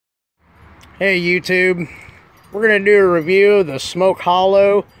Hey YouTube, we're going to do a review of the Smoke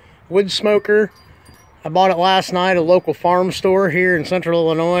Hollow wood smoker. I bought it last night at a local farm store here in Central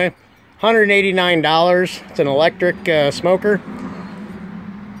Illinois. $189. It's an electric smoker.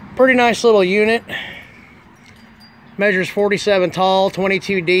 Pretty nice little unit. Measures 47 tall,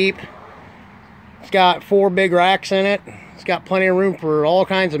 22 deep. It's got 4 big racks in it. It's got plenty of room for all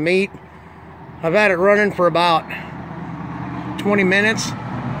kinds of meat. I've had it running for about 20 minutes.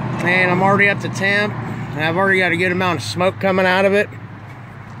 And I'm already up to temp, and I've already got a good amount of smoke coming out of it.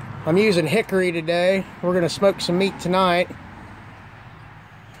 I'm using hickory today. We're going to smoke some meat tonight.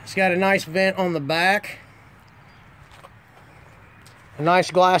 It's got a nice vent on the back. A nice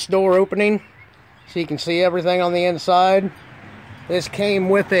glass door opening, so you can see everything on the inside. This came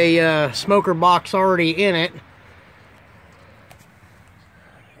with a smoker box already in it.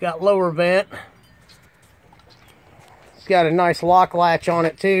 Got lower vent. It's got a nice lock latch on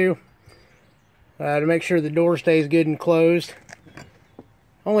it too, to make sure the door stays good and closed.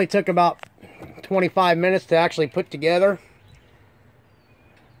 Only took about 25 minutes to actually put together.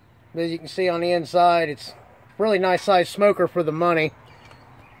 As you can see on the inside, it's a really nice size smoker for the money.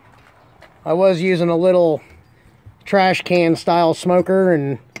 I was using a little trash can style smoker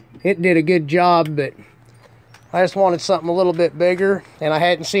and it did a good job, but I just wanted something a little bit bigger, and I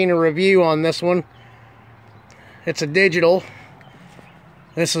hadn't seen a review on this one. It's a digital.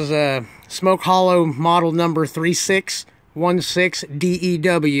 This is a Smoke Hollow model number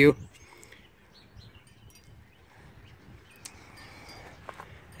 3616DEW.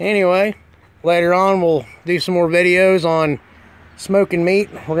 Anyway, later on we'll do some more videos on smoking meat.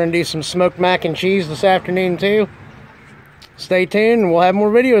 We're going to do some smoked mac and cheese this afternoon too. Stay tuned and we'll have more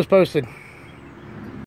videos posted.